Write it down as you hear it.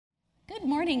Good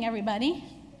morning, everybody.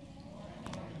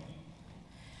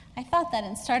 I thought that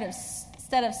instead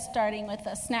of starting with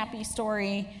a snappy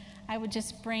story, I would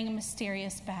just bring a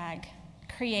mysterious bag,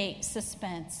 create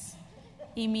suspense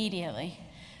immediately.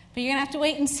 But you're going to have to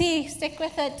wait and see. Stick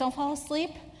with it. Don't fall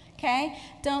asleep, okay?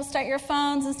 Don't start your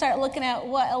phones and start looking at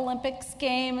what Olympics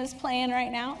game is playing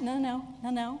right now.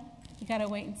 No. You got to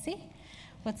wait and see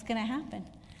what's going to happen.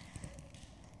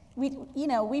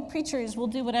 We preachers will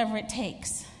do whatever it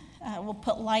takes. We'll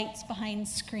put lights behind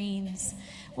screens.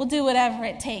 We'll do whatever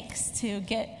it takes to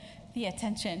get the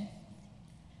attention.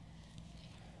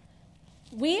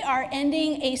 We are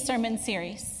ending a sermon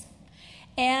series.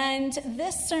 And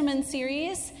this sermon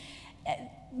series,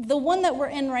 the one that we're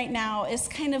in right now, is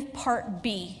kind of part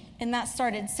B. And that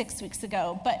started 6 weeks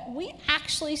ago. But we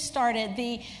actually started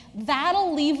the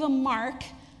That'll Leave a Mark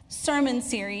sermon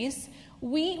series.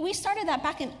 We started that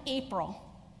back in April.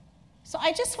 So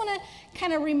I just want to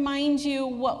kind of remind you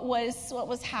what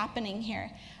was happening here.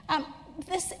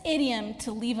 This idiom,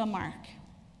 to leave a mark.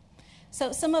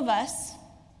 So some of us,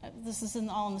 this is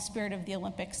all in the spirit of the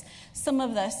Olympics, some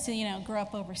of us, grew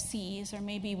up overseas, or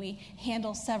maybe we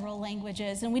handle several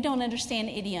languages, and we don't understand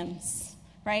idioms,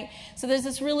 right? So there's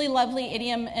this really lovely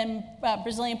idiom in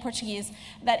Brazilian Portuguese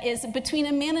that is, between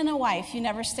a man and a wife, you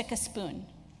never stick a spoon.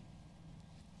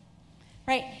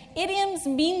 Right? Idioms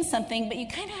mean something, but you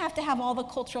kind of have to have all the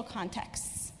cultural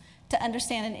contexts to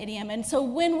understand an idiom. And so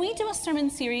when we do a sermon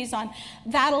series on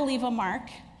That'll Leave a Mark,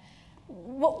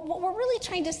 what we're really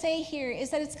trying to say here is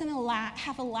that it's going to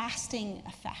have a lasting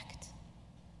effect.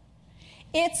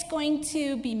 It's going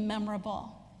to be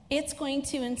memorable. It's going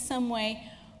to, in some way,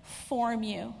 form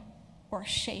you or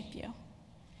shape you.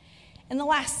 In the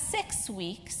last 6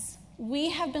 weeks, we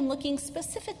have been looking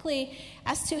specifically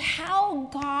as to how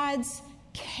God's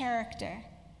character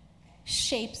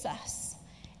shapes us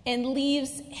and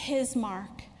leaves his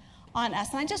mark on us.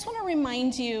 And I just want to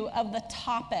remind you of the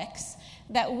topics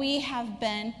that we have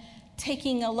been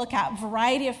taking a look at.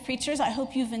 Variety of preachers. I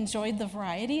hope you've enjoyed the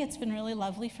variety. It's been really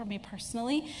lovely for me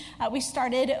personally. We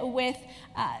started with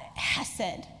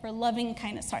Hesed, or loving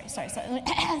kindness. Sorry.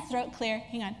 Throat clear.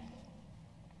 Hang on.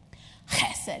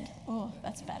 Chesed. Oh,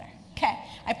 that's better. Okay,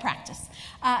 I practice.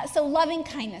 So loving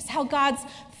kindness, how God's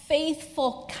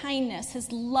faithful kindness,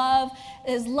 his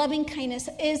loving kindness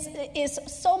is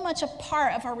so much a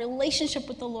part of our relationship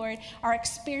with the Lord, our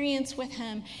experience with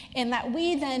him, and that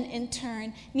we then in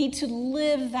turn need to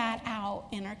live that out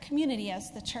in our community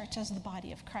as the church, as the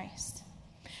body of Christ.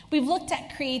 We've looked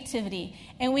at creativity,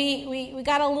 and we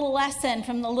got a little lesson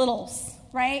from the littles,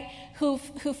 right, who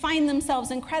find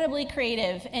themselves incredibly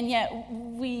creative, and yet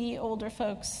we older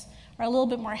folks are a little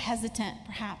bit more hesitant,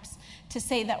 perhaps, to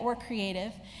say that we're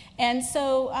creative. And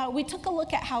so we took a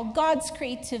look at how God's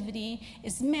creativity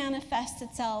is manifest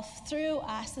itself through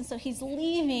us. And so he's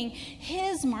leaving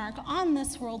his mark on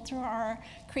this world through our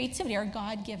creativity, our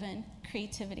God-given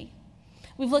creativity.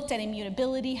 We've looked at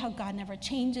immutability, how God never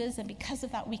changes, and because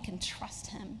of that, we can trust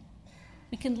him.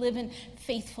 We can live in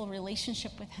faithful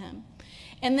relationship with him.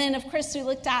 And then, of course, we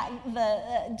looked at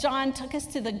John took us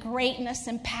to the greatness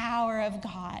and power of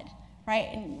God, right?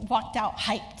 And walked out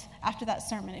hyped after that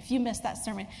sermon. If you missed that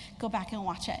sermon, go back and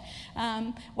watch it.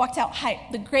 Walked out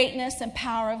hyped, the greatness and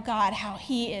power of God, how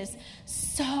he is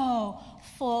so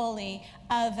fully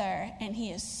other, and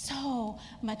he is so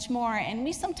much more. And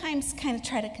we sometimes kind of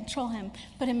try to control him,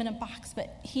 put him in a box,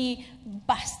 but he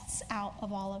busts out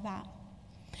of all of that.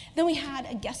 Then we had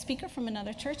a guest speaker from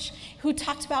another church who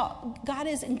talked about God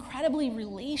is incredibly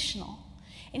relational,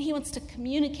 and he wants to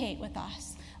communicate with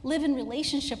us, live in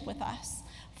relationship with us,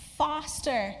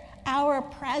 foster our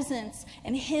presence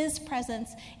and his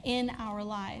presence in our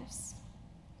lives.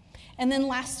 And then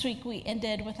last week we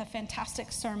ended with a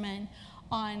fantastic sermon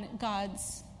on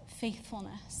God's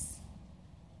faithfulness.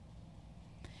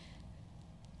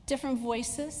 Different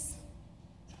voices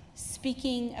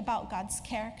speaking about God's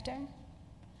character,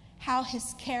 how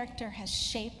his character has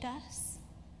shaped us.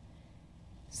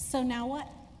 So now what?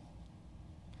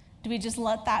 Do we just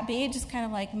let that be? Just kind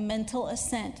of like mental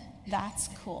assent. That's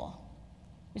cool.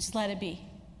 We just let it be.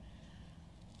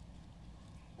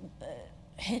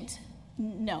 Hint.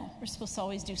 No, we're supposed to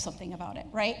always do something about it,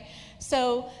 right?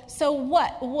 So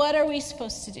what? What are we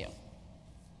supposed to do?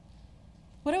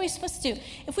 What are we supposed to do?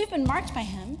 If we've been marked by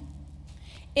him,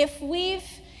 if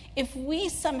we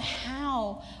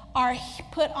somehow are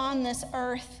put on this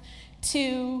earth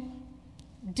to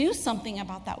do something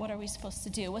about that, what are we supposed to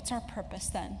do? What's our purpose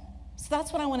then? So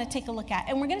that's what I want to take a look at.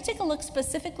 And we're going to take a look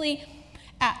specifically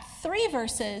at 3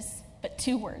 verses, but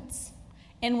 2 words.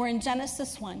 And we're in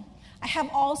Genesis 1. I have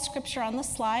all scripture on the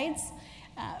slides.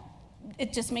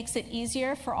 it just makes it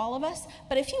easier for all of us.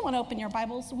 But if you want to open your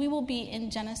Bibles, we will be in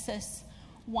Genesis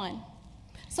 1.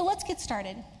 So let's get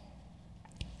started.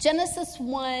 Genesis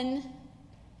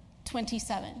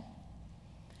 1:27.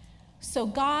 So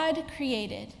God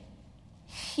created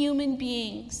human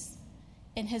beings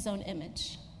in his own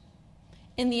image.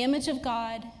 In the image of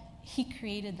God, he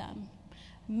created them.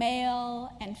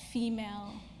 Male and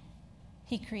female,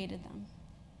 he created them.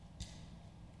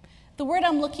 The word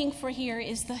I'm looking for here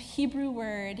is the Hebrew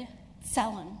word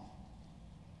tselem.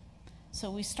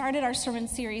 So we started our sermon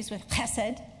series with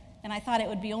chesed, and I thought it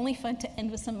would be only fun to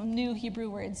end with some new Hebrew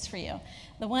words for you.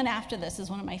 The one after this is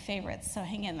one of my favorites, so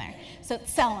hang in there. So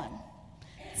tselem.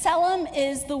 Tselem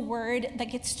is the word that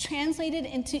gets translated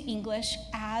into English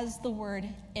as the word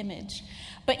image.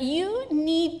 But you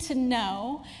need to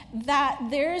know that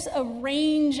there's a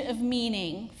range of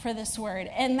meaning for this word,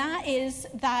 and that is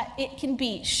that it can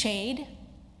be shade,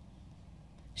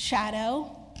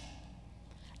 shadow,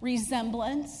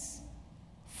 resemblance,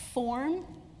 form,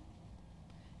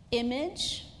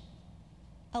 image,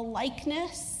 a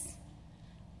likeness,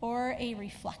 or a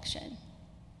reflection.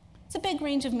 It's a big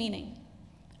range of meaning.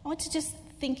 I want to just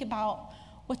think about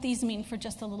what these mean for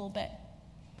just a little bit.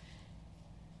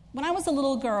 When I was a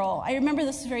little girl, I remember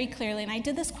this very clearly, and I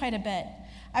did this quite a bit.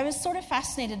 I was sort of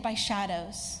fascinated by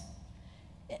shadows.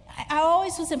 I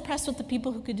always was impressed with the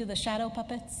people who could do the shadow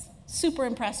puppets. Super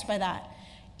impressed by that.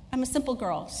 I'm a simple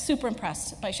girl, super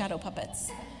impressed by shadow puppets.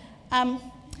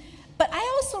 But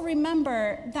I also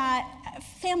remember that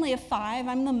family of 5,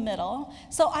 I'm the middle,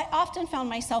 so I often found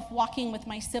myself walking with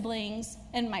my siblings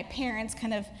and my parents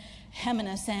kind of hemming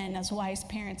us in, as wise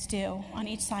parents do, on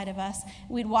each side of us.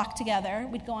 We'd walk together,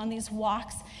 we'd go on these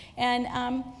walks, and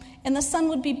the sun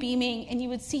would be beaming, and you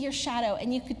would see your shadow,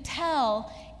 and you could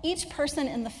tell each person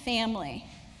in the family,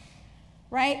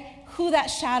 right, who that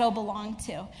shadow belonged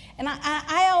to. And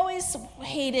I always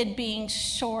hated being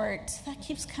short. That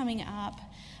keeps coming up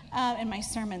in my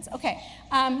sermons. Okay,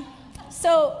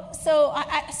 so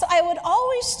I would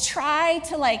always try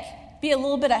to be a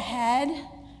little bit ahead,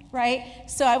 right?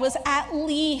 So I was at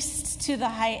least to the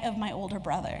height of my older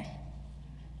brother.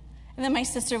 And then my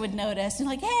sister would notice and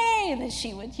hey, and then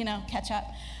she would, catch up.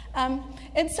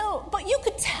 But you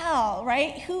could tell,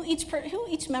 right, who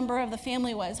each member of the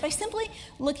family was by simply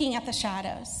looking at the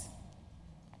shadows.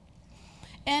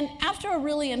 And after a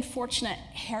really unfortunate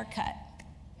haircut,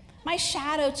 my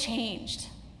shadow changed.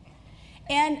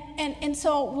 And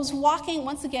so I was walking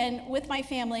once again with my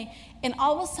family, and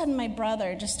all of a sudden my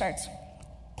brother just starts,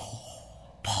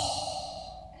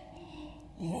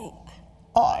 Luke,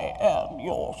 I am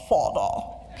your father.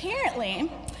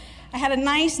 Apparently, I had a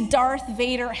nice Darth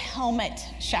Vader helmet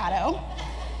shadow.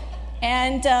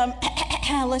 And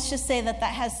let's just say that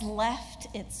has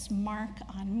left its mark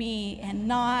on me, and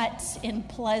not in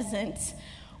pleasant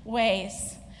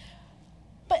ways.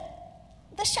 But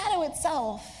the shadow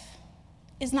itself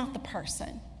is not the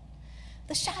person.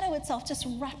 The shadow itself just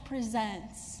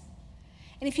represents.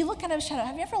 And if you look at a shadow,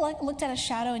 have you ever looked at a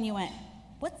shadow and you went,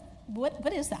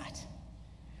 what is that?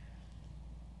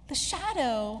 The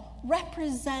shadow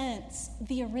represents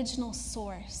the original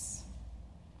source.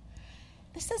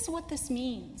 This is what this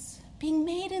means. Being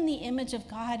made in the image of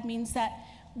God means that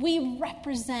we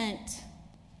represent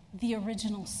the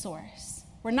original source.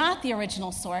 We're not the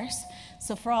original source.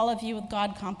 So for all of you with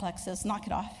God complexes, knock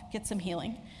it off, get some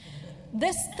healing.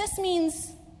 This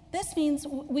means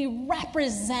we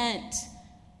represent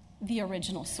the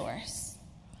original source.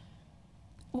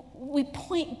 We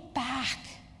point back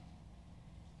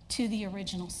to the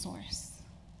original source.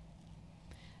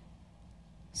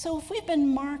 So if we've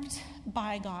been marked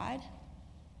by God,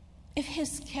 if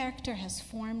his character has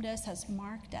formed us, has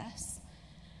marked us,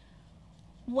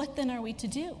 what then are we to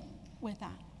do with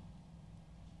that?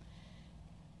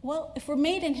 Well, if we're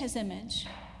made in his image,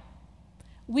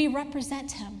 we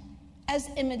represent him as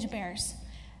image bearers.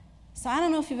 So I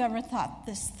don't know if you've ever thought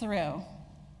this through.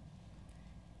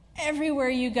 Everywhere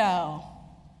you go,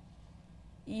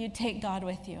 you take God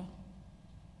with you.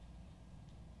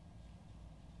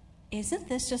 Isn't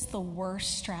this just the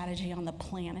worst strategy on the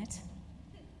planet?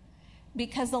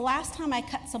 Because the last time I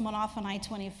cut someone off on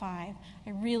I-25, I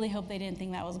really hope they didn't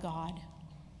think that was God.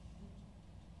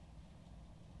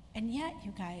 And yet,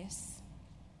 you guys,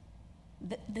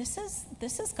 this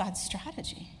is God's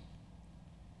strategy.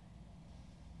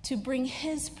 To bring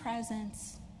his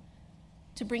presence,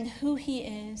 to bring who he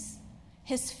is,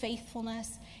 his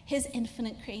faithfulness, his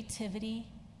infinite creativity,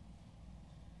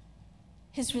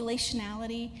 his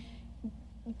relationality,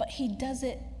 but he does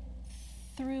it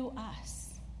through us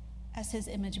as his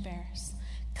image bearers,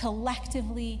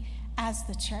 collectively as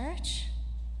the church,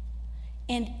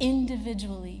 and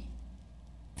individually,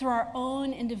 through our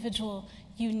own individual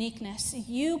uniqueness,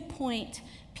 you point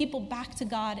people back to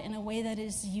God in a way that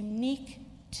is unique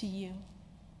to you.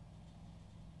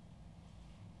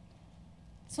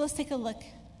 So let's take a look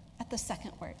at the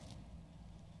second word.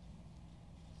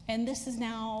 And this is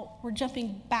now, we're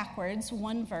jumping backwards,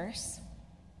 one verse.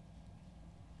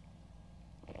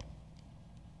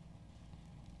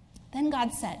 Then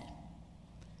God said,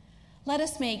 "Let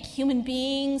us make human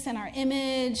beings in our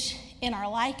image, in our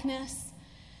likeness,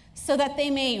 so that they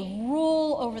may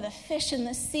rule over the fish in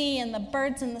the sea and the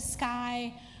birds in the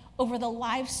sky, over the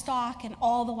livestock and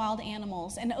all the wild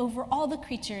animals, and over all the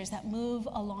creatures that move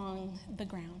along the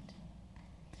ground."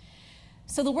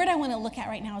 So the word I want to look at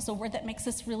right now is a word that makes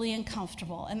us really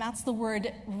uncomfortable, and that's the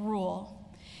word rule.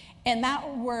 And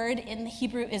that word in the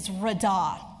Hebrew is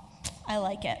radah. I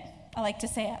like it. I like to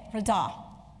say it, radah.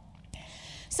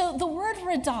 So the word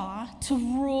radah, to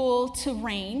rule, to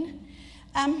reign,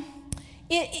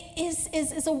 it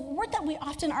is a word that we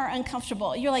often are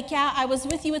uncomfortable. You're like, yeah, I was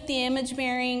with you with the image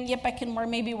bearing. Yep, I can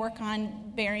maybe work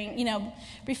on bearing,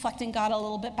 reflecting God a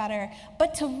little bit better.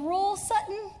 But to rule,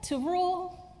 Sutton, to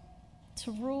rule,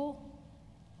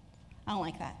 I don't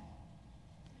like that.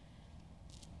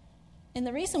 And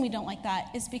the reason we don't like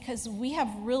that is because we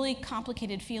have really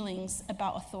complicated feelings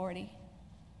about authority.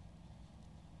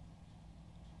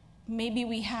 Maybe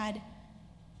we had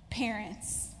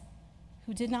parents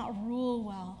who did not rule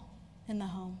well in the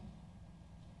home.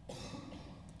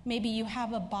 Maybe you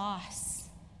have a boss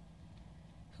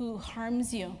who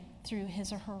harms you through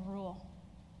his or her rule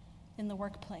in the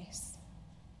workplace.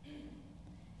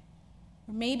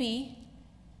 Or maybe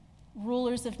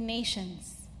rulers of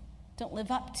nations don't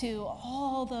live up to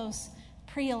all those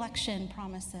pre-election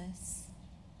promises.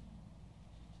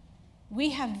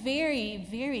 We have very,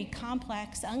 very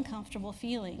complex, uncomfortable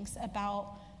feelings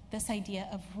about this idea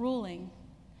of ruling.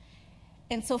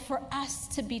 And so for us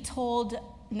to be told,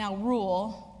 now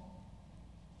rule,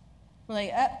 we're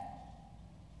like,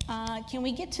 can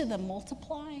we get to the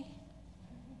multiply?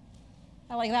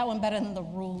 I like that one better than the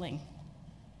ruling.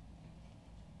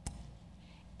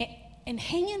 And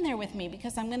hang in there with me,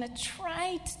 because I'm going to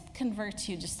try to convert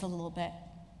you just a little bit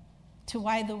to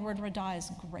why the word radah is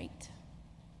great.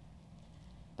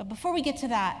 But before we get to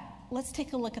that, let's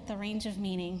take a look at the range of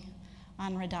meaning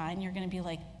on radah. And you're going to be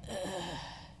like, ugh,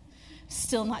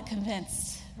 still not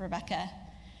convinced, Rebecca.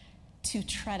 To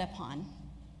tread upon,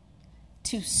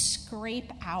 to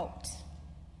scrape out,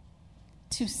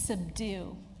 to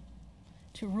subdue,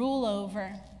 to rule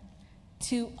over,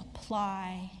 to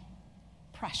apply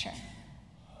pressure.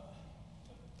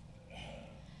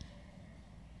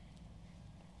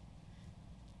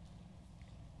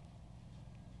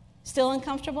 Still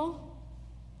uncomfortable?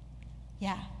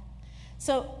 Yeah.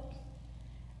 So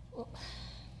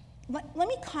let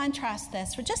me contrast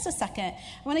this for just a second.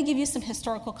 I want to give you some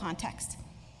historical context.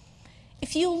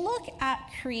 If you look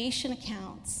at creation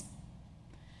accounts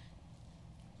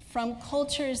from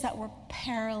cultures that were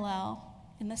parallel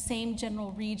in the same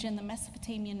general region, the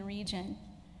Mesopotamian region,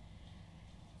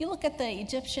 you look at the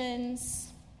Egyptians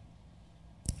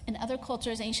and other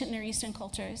cultures, ancient Near Eastern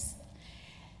cultures,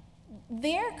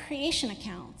 their creation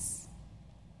accounts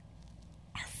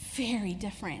are very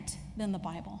different than the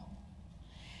Bible.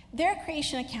 Their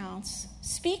creation accounts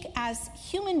speak as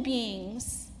human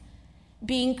beings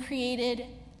being created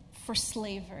for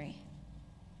slavery,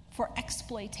 for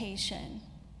exploitation,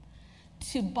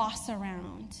 to boss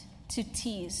around, to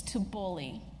tease, to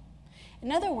bully.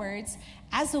 In other words,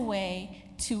 as a way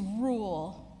to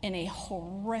rule in a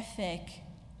horrific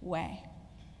way.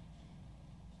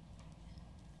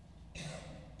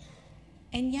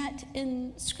 And yet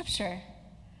in Scripture,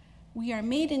 we are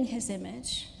made in His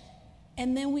image,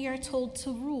 and then we are told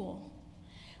to rule.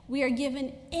 We are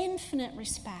given infinite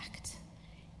respect,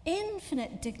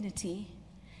 infinite dignity.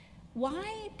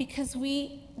 Why? Because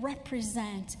we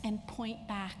represent and point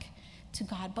back to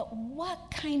God. But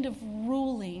what kind of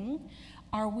ruling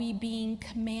are we being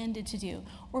commanded to do?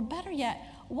 Or better yet,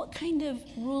 what kind of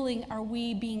ruling are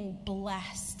we being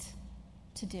blessed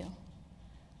to do?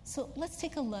 So let's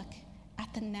take a look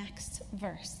at the next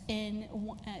verse in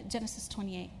Genesis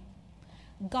 28.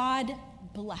 God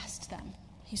blessed them.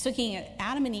 He's looking at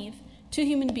Adam and Eve, two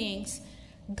human beings.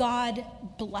 God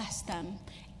blessed them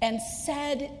and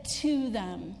said to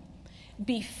them,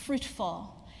 "Be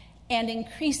fruitful and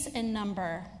increase in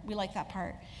number." We like that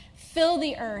part. "Fill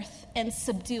the earth and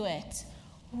subdue it.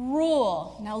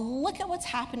 Rule." Now look at what's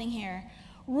happening here.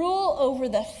 "Rule over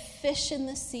the fish in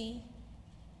the sea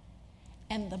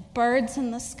and the birds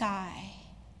in the sky,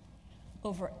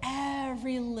 over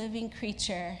every living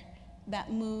creature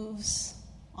that moves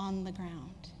on the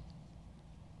ground.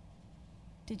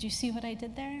 Did you see what I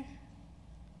did there?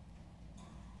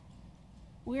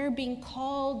 We're being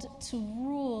called to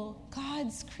rule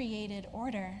God's created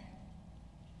order.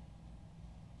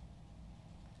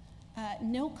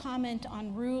 No comment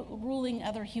on ruling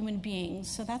other human beings,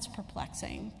 so that's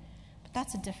perplexing. But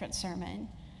that's a different sermon.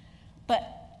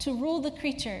 But to rule the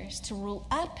creatures, to rule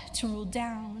up, to rule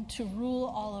down, to rule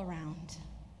all around.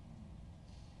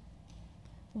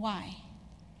 Why?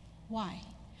 Why?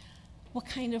 What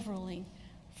kind of ruling?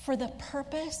 For the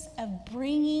purpose of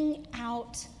bringing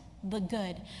out the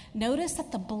good. Notice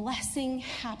that the blessing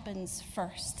happens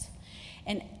first.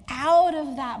 And out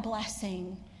of that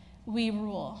blessing, we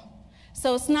rule.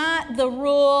 So it's not the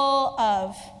rule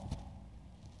of,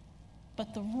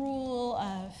 but the rule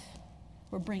of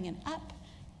we're bringing up,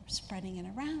 we're spreading it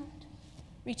around,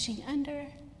 reaching under.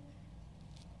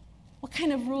 What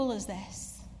kind of rule is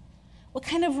this? What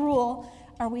kind of rule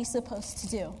are we supposed to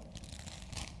do?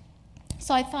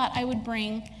 So I thought I would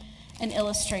bring an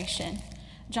illustration.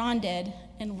 John did,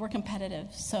 and we're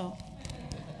competitive, so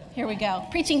here we go.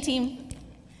 Preaching team.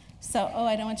 So,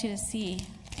 I don't want you to see.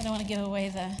 I don't want to give away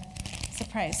the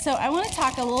surprise. So I want to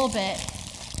talk a little bit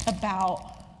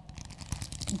about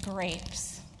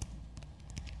grapes.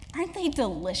 Aren't they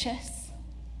delicious?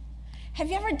 Have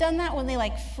you ever done that when they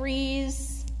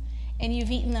freeze and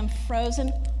you've eaten them frozen?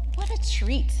 What a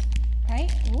treat,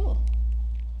 right? Ooh.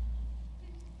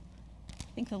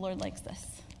 I think the Lord likes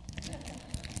this.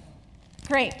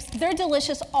 Grapes, they're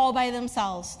delicious all by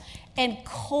themselves. And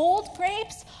cold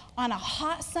grapes on a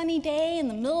hot sunny day in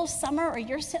the middle of summer, or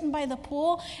you're sitting by the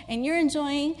pool and you're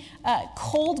enjoying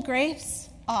cold grapes,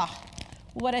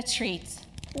 what a treat.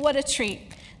 What a treat.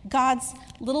 God's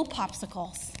little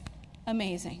popsicles.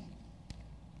 Amazing.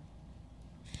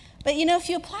 But if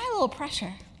you apply a little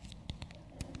pressure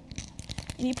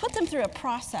and you put them through a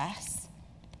process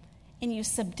and you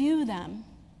subdue them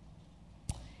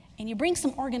and you bring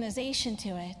some organization to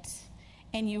it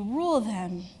and you rule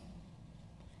them,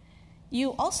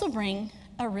 you also bring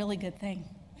a really good thing.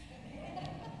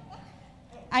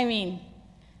 I mean,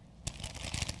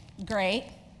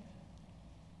 great.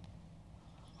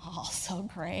 Also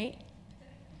great.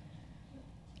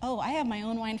 I have my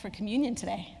own wine for communion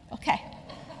today. Okay.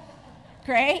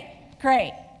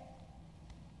 Great.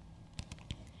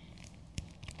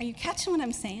 Are you catching what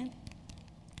I'm saying?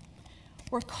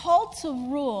 We're called to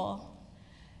rule,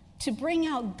 to bring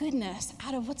out goodness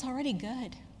out of what's already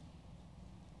good.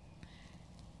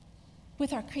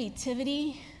 With our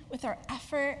creativity, with our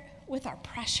effort, with our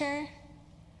pressure,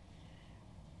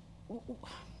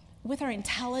 with our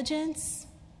intelligence,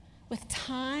 with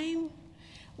time,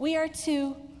 we are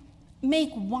to make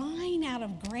wine out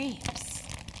of grapes.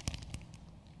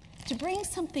 To bring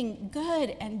something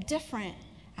good and different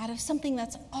out of something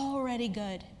that's already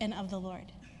good and of the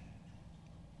Lord.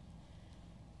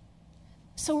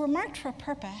 So we're marked for a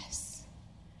purpose,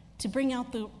 to bring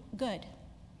out the good.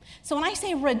 So when I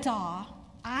say radah,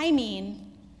 I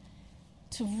mean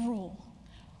to rule.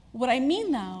 What I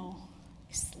mean, though,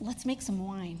 is let's make some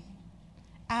wine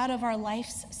out of our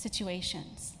life's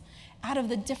situations, out of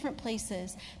the different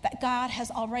places that God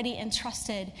has already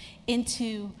entrusted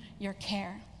into your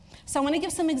care. So I want to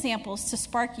give some examples to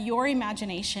spark your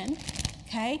imagination,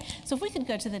 okay? So if we could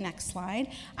go to the next slide.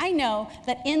 I know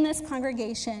that in this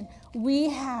congregation, we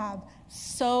have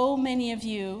so many of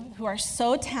you who are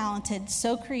so talented,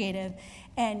 so creative,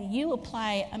 and you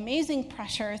apply amazing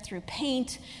pressure through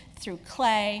paint, through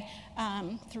clay,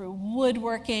 through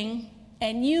woodworking,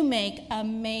 and you make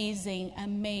amazing,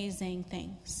 amazing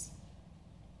things.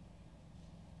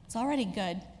 It's already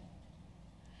good.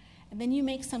 And then you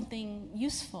make something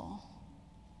useful,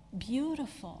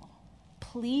 beautiful,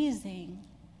 pleasing,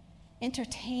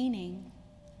 entertaining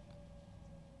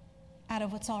out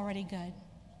of what's already good.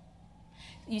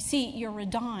 You see, you're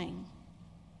radahing.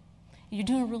 You're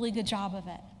doing a really good job of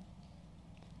it.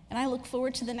 And I look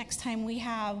forward to the next time we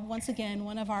have, once again,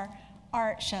 one of our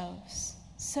art shows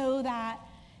so that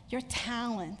your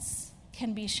talents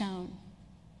can be shown.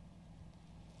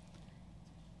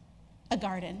 A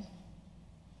garden.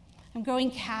 I'm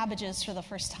growing cabbages for the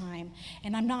first time,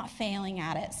 and I'm not failing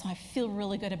at it, so I feel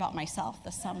really good about myself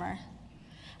this summer.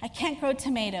 I can't grow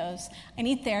tomatoes. I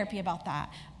need therapy about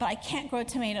that. But I can't grow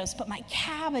tomatoes, but my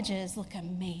cabbages look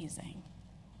amazing.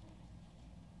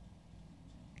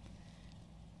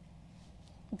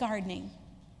 Gardening.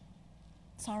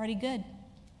 It's already good.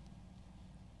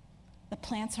 The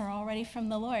plants are already from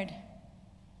the Lord.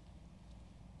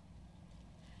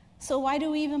 So why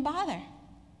do we even bother?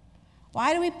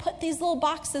 Why do we put these little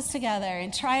boxes together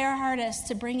and try our hardest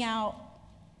to bring out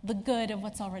the good of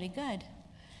what's already good.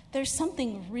 There's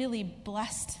something really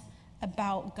blessed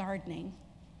about gardening.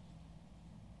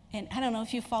 And I don't know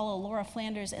if you follow Laura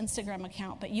Flanders' Instagram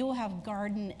account, but you will have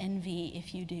garden envy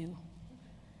if you do.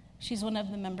 She's one of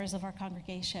the members of our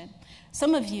congregation.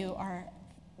 Some of you are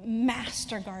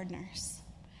master gardeners,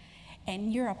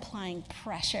 and you're applying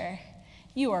pressure.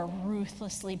 You are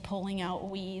ruthlessly pulling out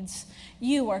weeds.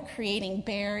 You are creating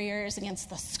barriers against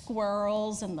the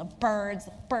squirrels and the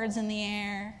birds in the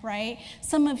air, right?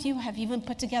 Some of you have even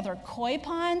put together koi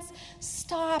ponds.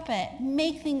 Stop it.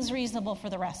 Make things reasonable for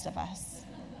the rest of us.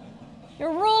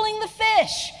 You're ruling the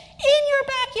fish in your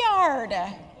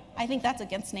backyard. I think that's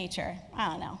against nature. I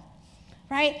don't know,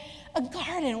 right? A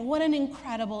garden, what an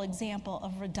incredible example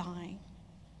of redying.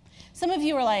 Some of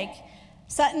you are like,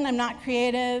 Sutton, I'm not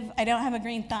creative. I don't have a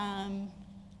green thumb,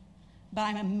 but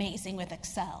I'm amazing with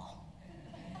Excel.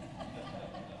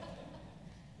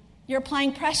 You're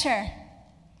applying pressure.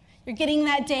 You're getting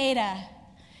that data.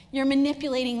 You're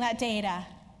manipulating that data.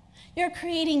 You're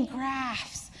creating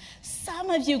graphs. Some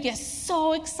of you get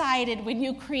so excited when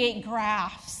you create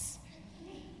graphs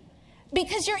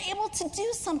because you're able to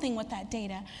do something with that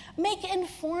data. Make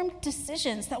informed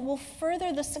decisions that will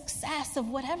further the success of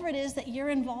whatever it is that you're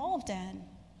involved in.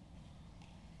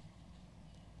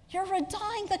 You're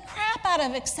redying the crap out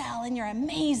of Excel and you're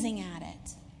amazing at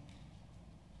it.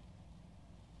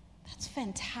 That's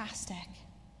fantastic.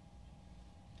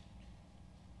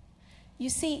 You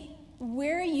see,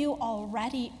 where you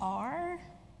already are,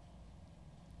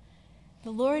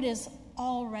 the Lord is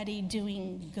already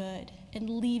doing good and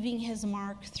leaving his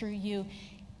mark through you,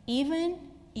 even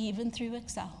through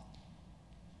Excel.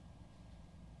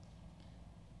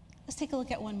 Let's take a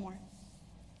look at one more.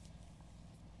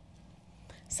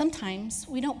 Sometimes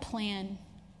we don't plan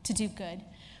to do good.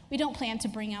 We don't plan to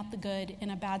bring out the good in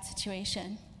a bad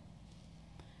situation.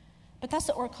 But that's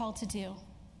what we're called to do.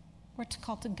 We're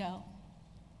called to go.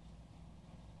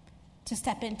 To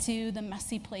step into the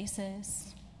messy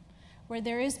places where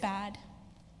there is bad,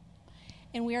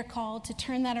 and we are called to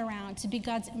turn that around, to be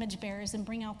God's image bearers and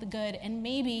bring out the good. And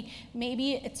maybe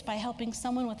it's by helping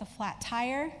someone with a flat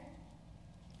tire.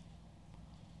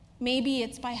 Maybe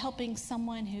it's by helping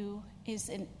someone who is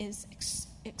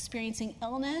experiencing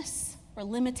illness or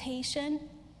limitation.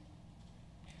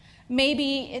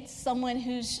 Maybe it's someone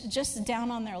who's just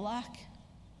down on their luck.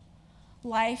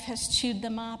 Life has chewed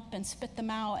them up and spit them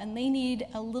out, and they need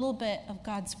a little bit of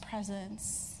God's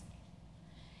presence.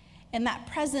 And that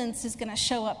presence is going to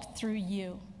show up through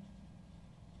you.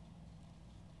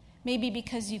 Maybe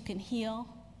because you can heal,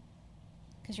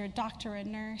 because you're a doctor, a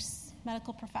nurse,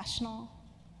 medical professional,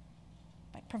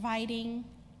 by providing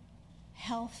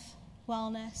health,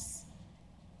 wellness.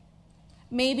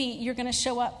 Maybe you're going to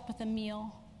show up with a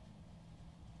meal,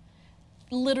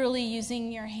 literally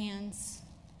using your hands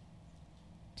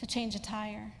to change a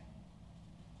tire.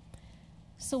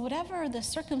 So whatever the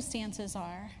circumstances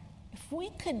are, if we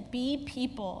could be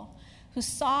people who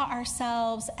saw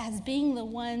ourselves as being the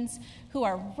ones who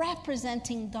are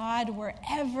representing God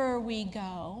wherever we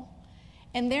go,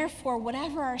 and therefore,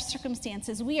 whatever our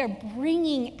circumstances, we are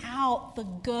bringing out the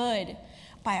good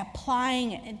by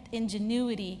applying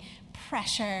ingenuity,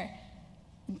 pressure,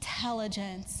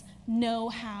 intelligence,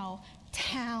 know-how,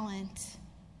 talent,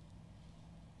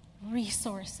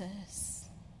 resources.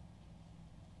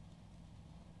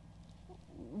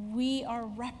 We are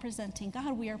representing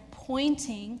God. We are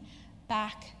pointing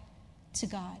back to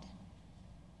God.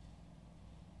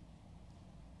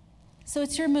 So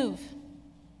it's your move.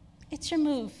 It's your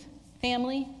move,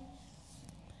 family.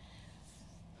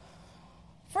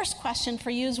 First question for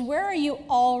you is, where are you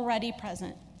already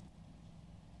present?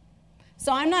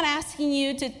 So I'm not asking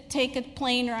you to take a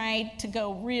plane ride to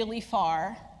go really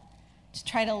far to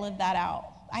try to live that out.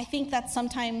 I think that's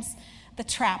sometimes the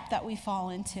trap that we fall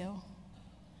into.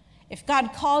 If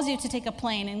God calls you to take a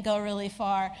plane and go really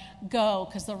far, go,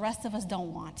 because the rest of us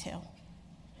don't want to.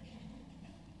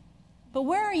 But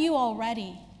where are you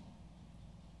already?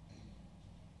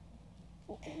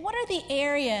 What are the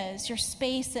areas, your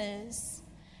spaces,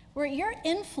 where your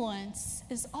influence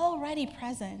is already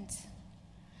present?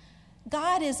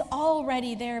 God is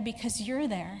already there because you're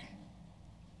there.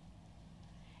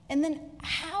 And then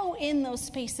how in those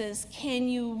spaces can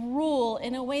you rule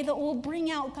in a way that will bring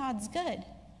out God's good?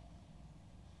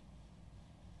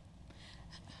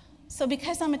 So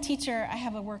because I'm a teacher, I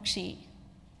have a worksheet.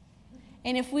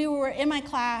 And if we were in my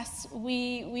class,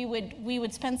 we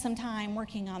would spend some time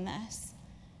working on this.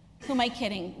 Who am I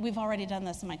kidding? We've already done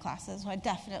this in my classes, so I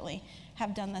definitely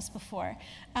have done this before.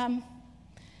 And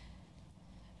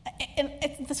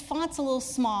this font's a little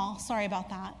small. Sorry about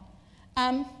that.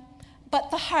 But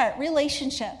the heart,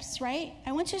 relationships, right?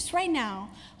 I want you just right now,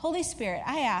 Holy Spirit,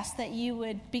 I ask that you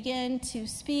would begin to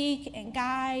speak and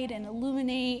guide and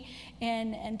illuminate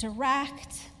and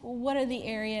direct. What are the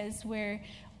areas where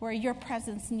your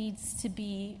presence needs to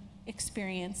be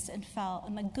experienced and felt,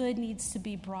 and the good needs to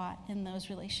be brought in those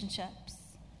relationships?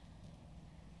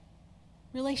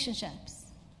 Relationships.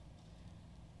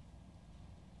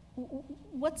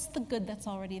 What's the good that's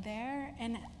already there,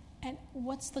 and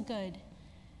what's the good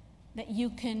that you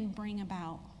can bring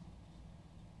about?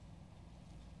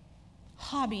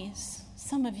 Hobbies.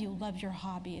 Some of you love your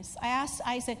hobbies. I asked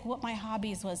Isaac what my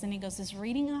hobbies was, and he goes, "Is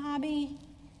reading a hobby?"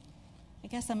 I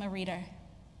guess I'm a reader.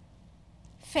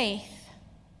 Faith.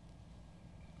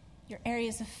 Your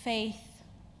areas of faith,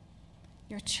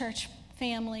 your church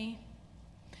family,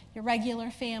 your regular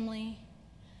family,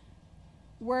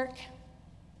 work,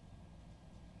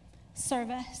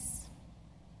 service.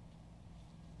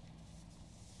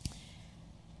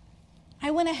 I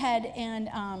went ahead and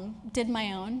did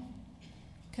my own,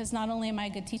 because not only am I a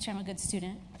good teacher, I'm a good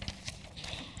student.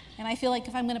 And I feel like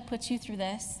if I'm going to put you through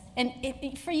this, and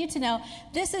for you to know,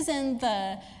 this is in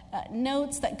the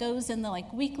notes that goes in the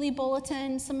weekly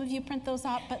bulletin. Some of you print those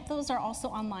out, but those are also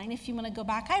online if you want to go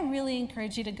back. I really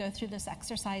encourage you to go through this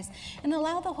exercise and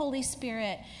allow the Holy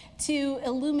Spirit to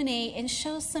illuminate and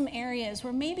show some areas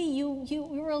where maybe you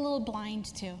were a little blind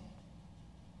to.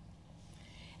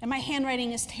 And my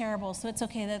handwriting is terrible, so it's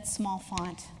okay, that's small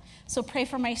font. So pray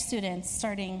for my students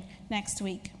starting next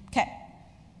week. Okay.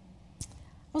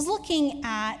 I was looking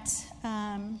at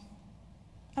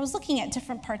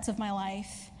different parts of my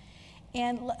life,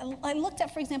 and I looked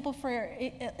at, for example, for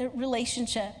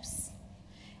relationships,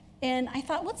 and I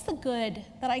thought, what's the good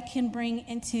that I can bring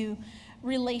into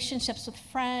relationships with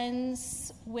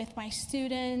friends, with my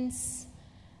students,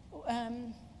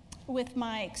 with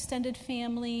my extended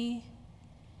family?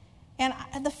 And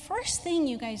the first thing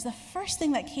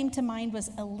that came to mind was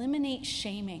eliminate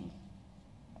shaming.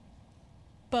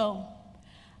 Boom.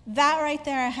 That right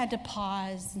there, I had to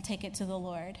pause and take it to the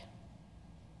Lord.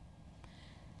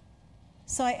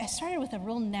 So I started with a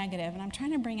real negative, and I'm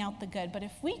trying to bring out the good. But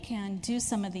if we can do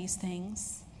some of these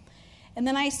things. And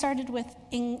then I started with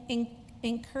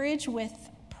encourage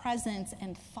with presence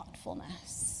and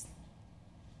thoughtfulness.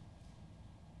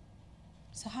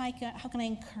 So how can I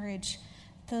encourage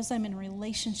those I'm in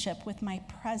relationship with my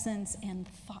presence and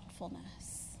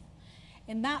thoughtfulness?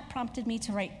 And that prompted me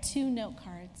to write 2 note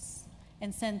cards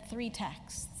and send 3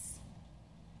 texts.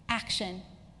 Action,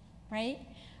 right?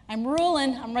 I'm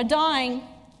ruling, I'm radawing,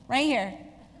 right here.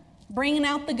 Bringing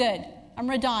out the good. I'm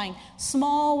radawing.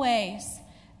 Small ways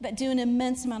that do an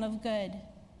immense amount of good.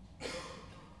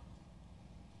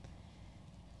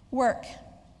 Work.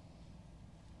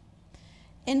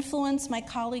 Influence my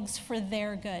colleagues for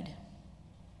their good.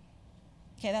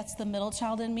 Okay, that's the middle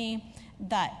child in me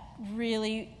that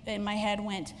really, in my head,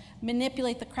 went,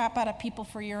 manipulate the crap out of people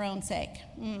for your own sake.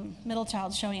 Middle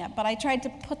child showing up. But I tried to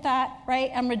put that,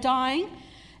 right? I'm radawing,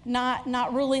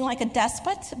 not ruling like a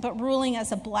despot, but ruling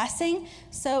as a blessing.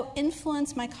 So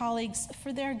influence my colleagues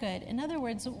for their good. In other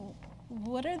words,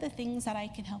 what are the things that I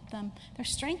can help them, their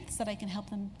strengths that I can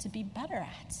help them to be better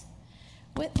at?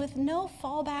 With no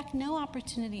fallback, no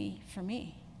opportunity for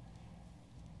me.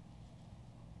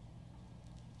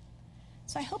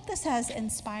 So I hope this has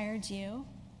inspired you,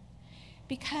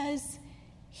 because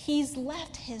he's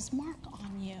left his mark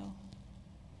on you.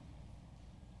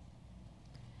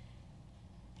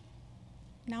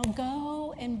 Now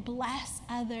go and bless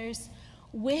others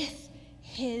with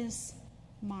his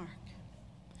mark.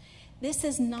 This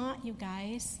is not, you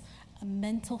guys, a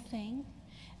mental thing.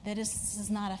 This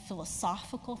is not a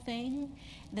philosophical thing.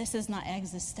 This is not an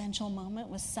existential moment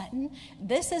with Sutton.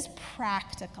 This is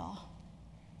practical.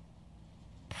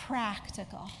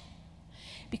 Practical.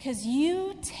 Because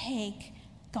you take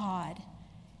God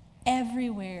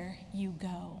everywhere you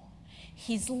go.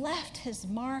 He's left his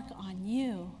mark on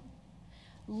you.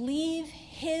 Leave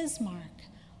his mark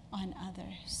on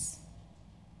others.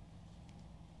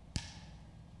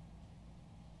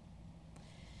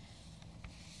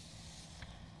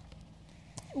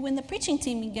 When the preaching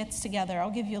team gets together, I'll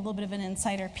give you a little bit of an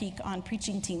insider peek on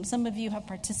preaching team. Some of you have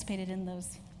participated in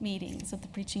those meetings with the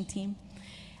preaching team.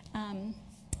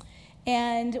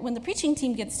 And when the preaching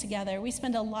team gets together, we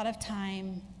spend a lot of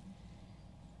time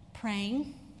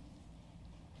praying,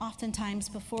 oftentimes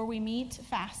before we meet,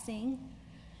 fasting,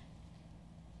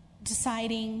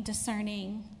 deciding,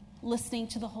 discerning, listening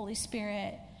to the Holy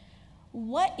Spirit.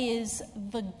 What is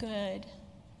the good?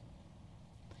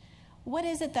 What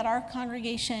is it that our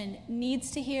congregation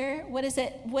needs to hear? What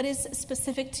is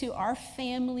specific to our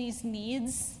family's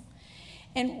needs?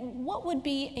 And what would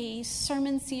be a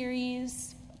sermon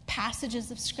series,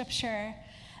 passages of Scripture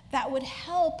that would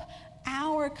help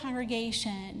our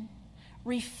congregation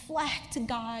reflect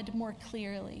God more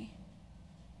clearly,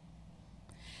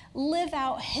 live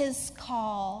out His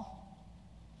call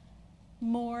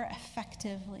more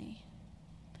effectively?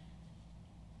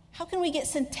 How can we get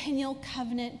Centennial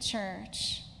Covenant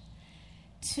Church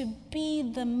to be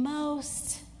the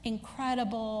most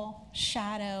incredible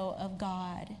shadow of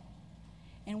God?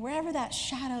 And wherever that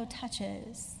shadow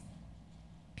touches,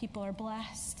 people are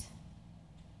blessed.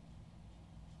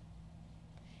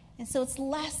 And so it's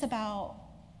less about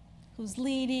who's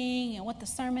leading and what the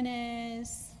sermon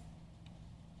is.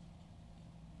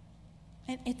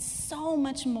 And it's so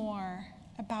much more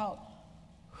about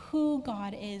who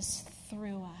God is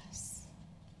through us.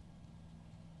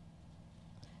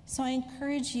 So I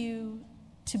encourage you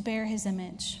to bear His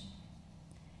image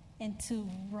and to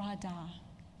rada.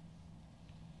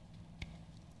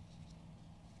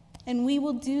 And we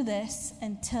will do this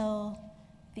until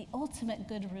the ultimate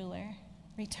good ruler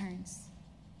returns.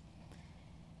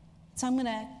 So I'm going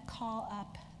to call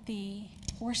up the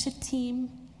worship team,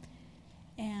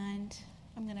 and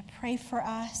I'm going to pray for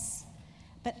us.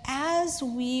 But as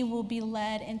we will be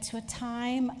led into a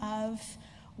time of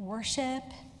worship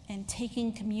and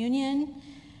taking communion,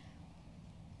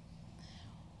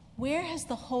 where has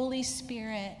the Holy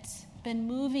Spirit been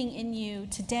moving in you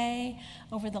today,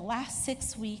 over the last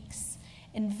 6 weeks,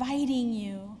 inviting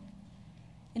you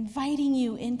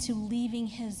into leaving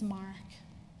His mark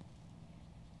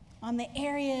on the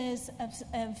areas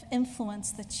of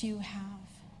influence that you have?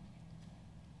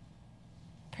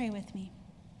 Pray with me.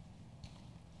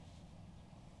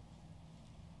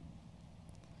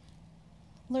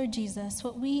 Lord Jesus,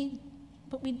 what we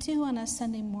do on a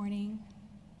Sunday morning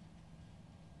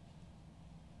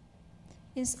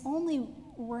is only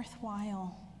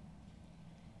worthwhile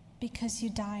because you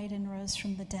died and rose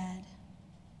from the dead.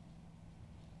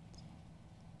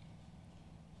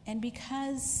 And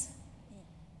because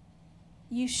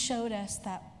you showed us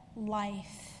that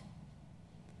life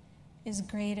is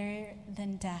greater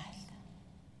than death.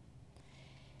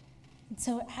 And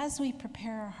so as we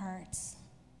prepare our hearts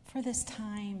for this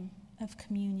time of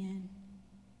communion,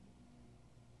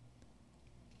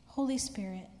 Holy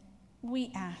Spirit, we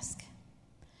ask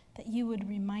that you would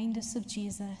remind us of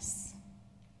Jesus,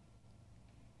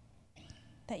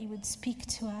 that you would speak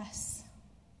to us,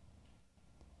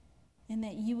 and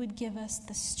that you would give us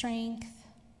the strength,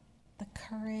 the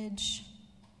courage,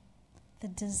 the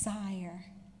desire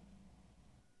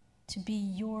to be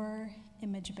your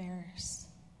image bearers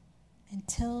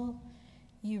until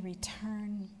you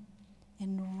return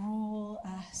and rule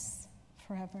us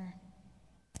forever.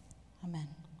 Amen.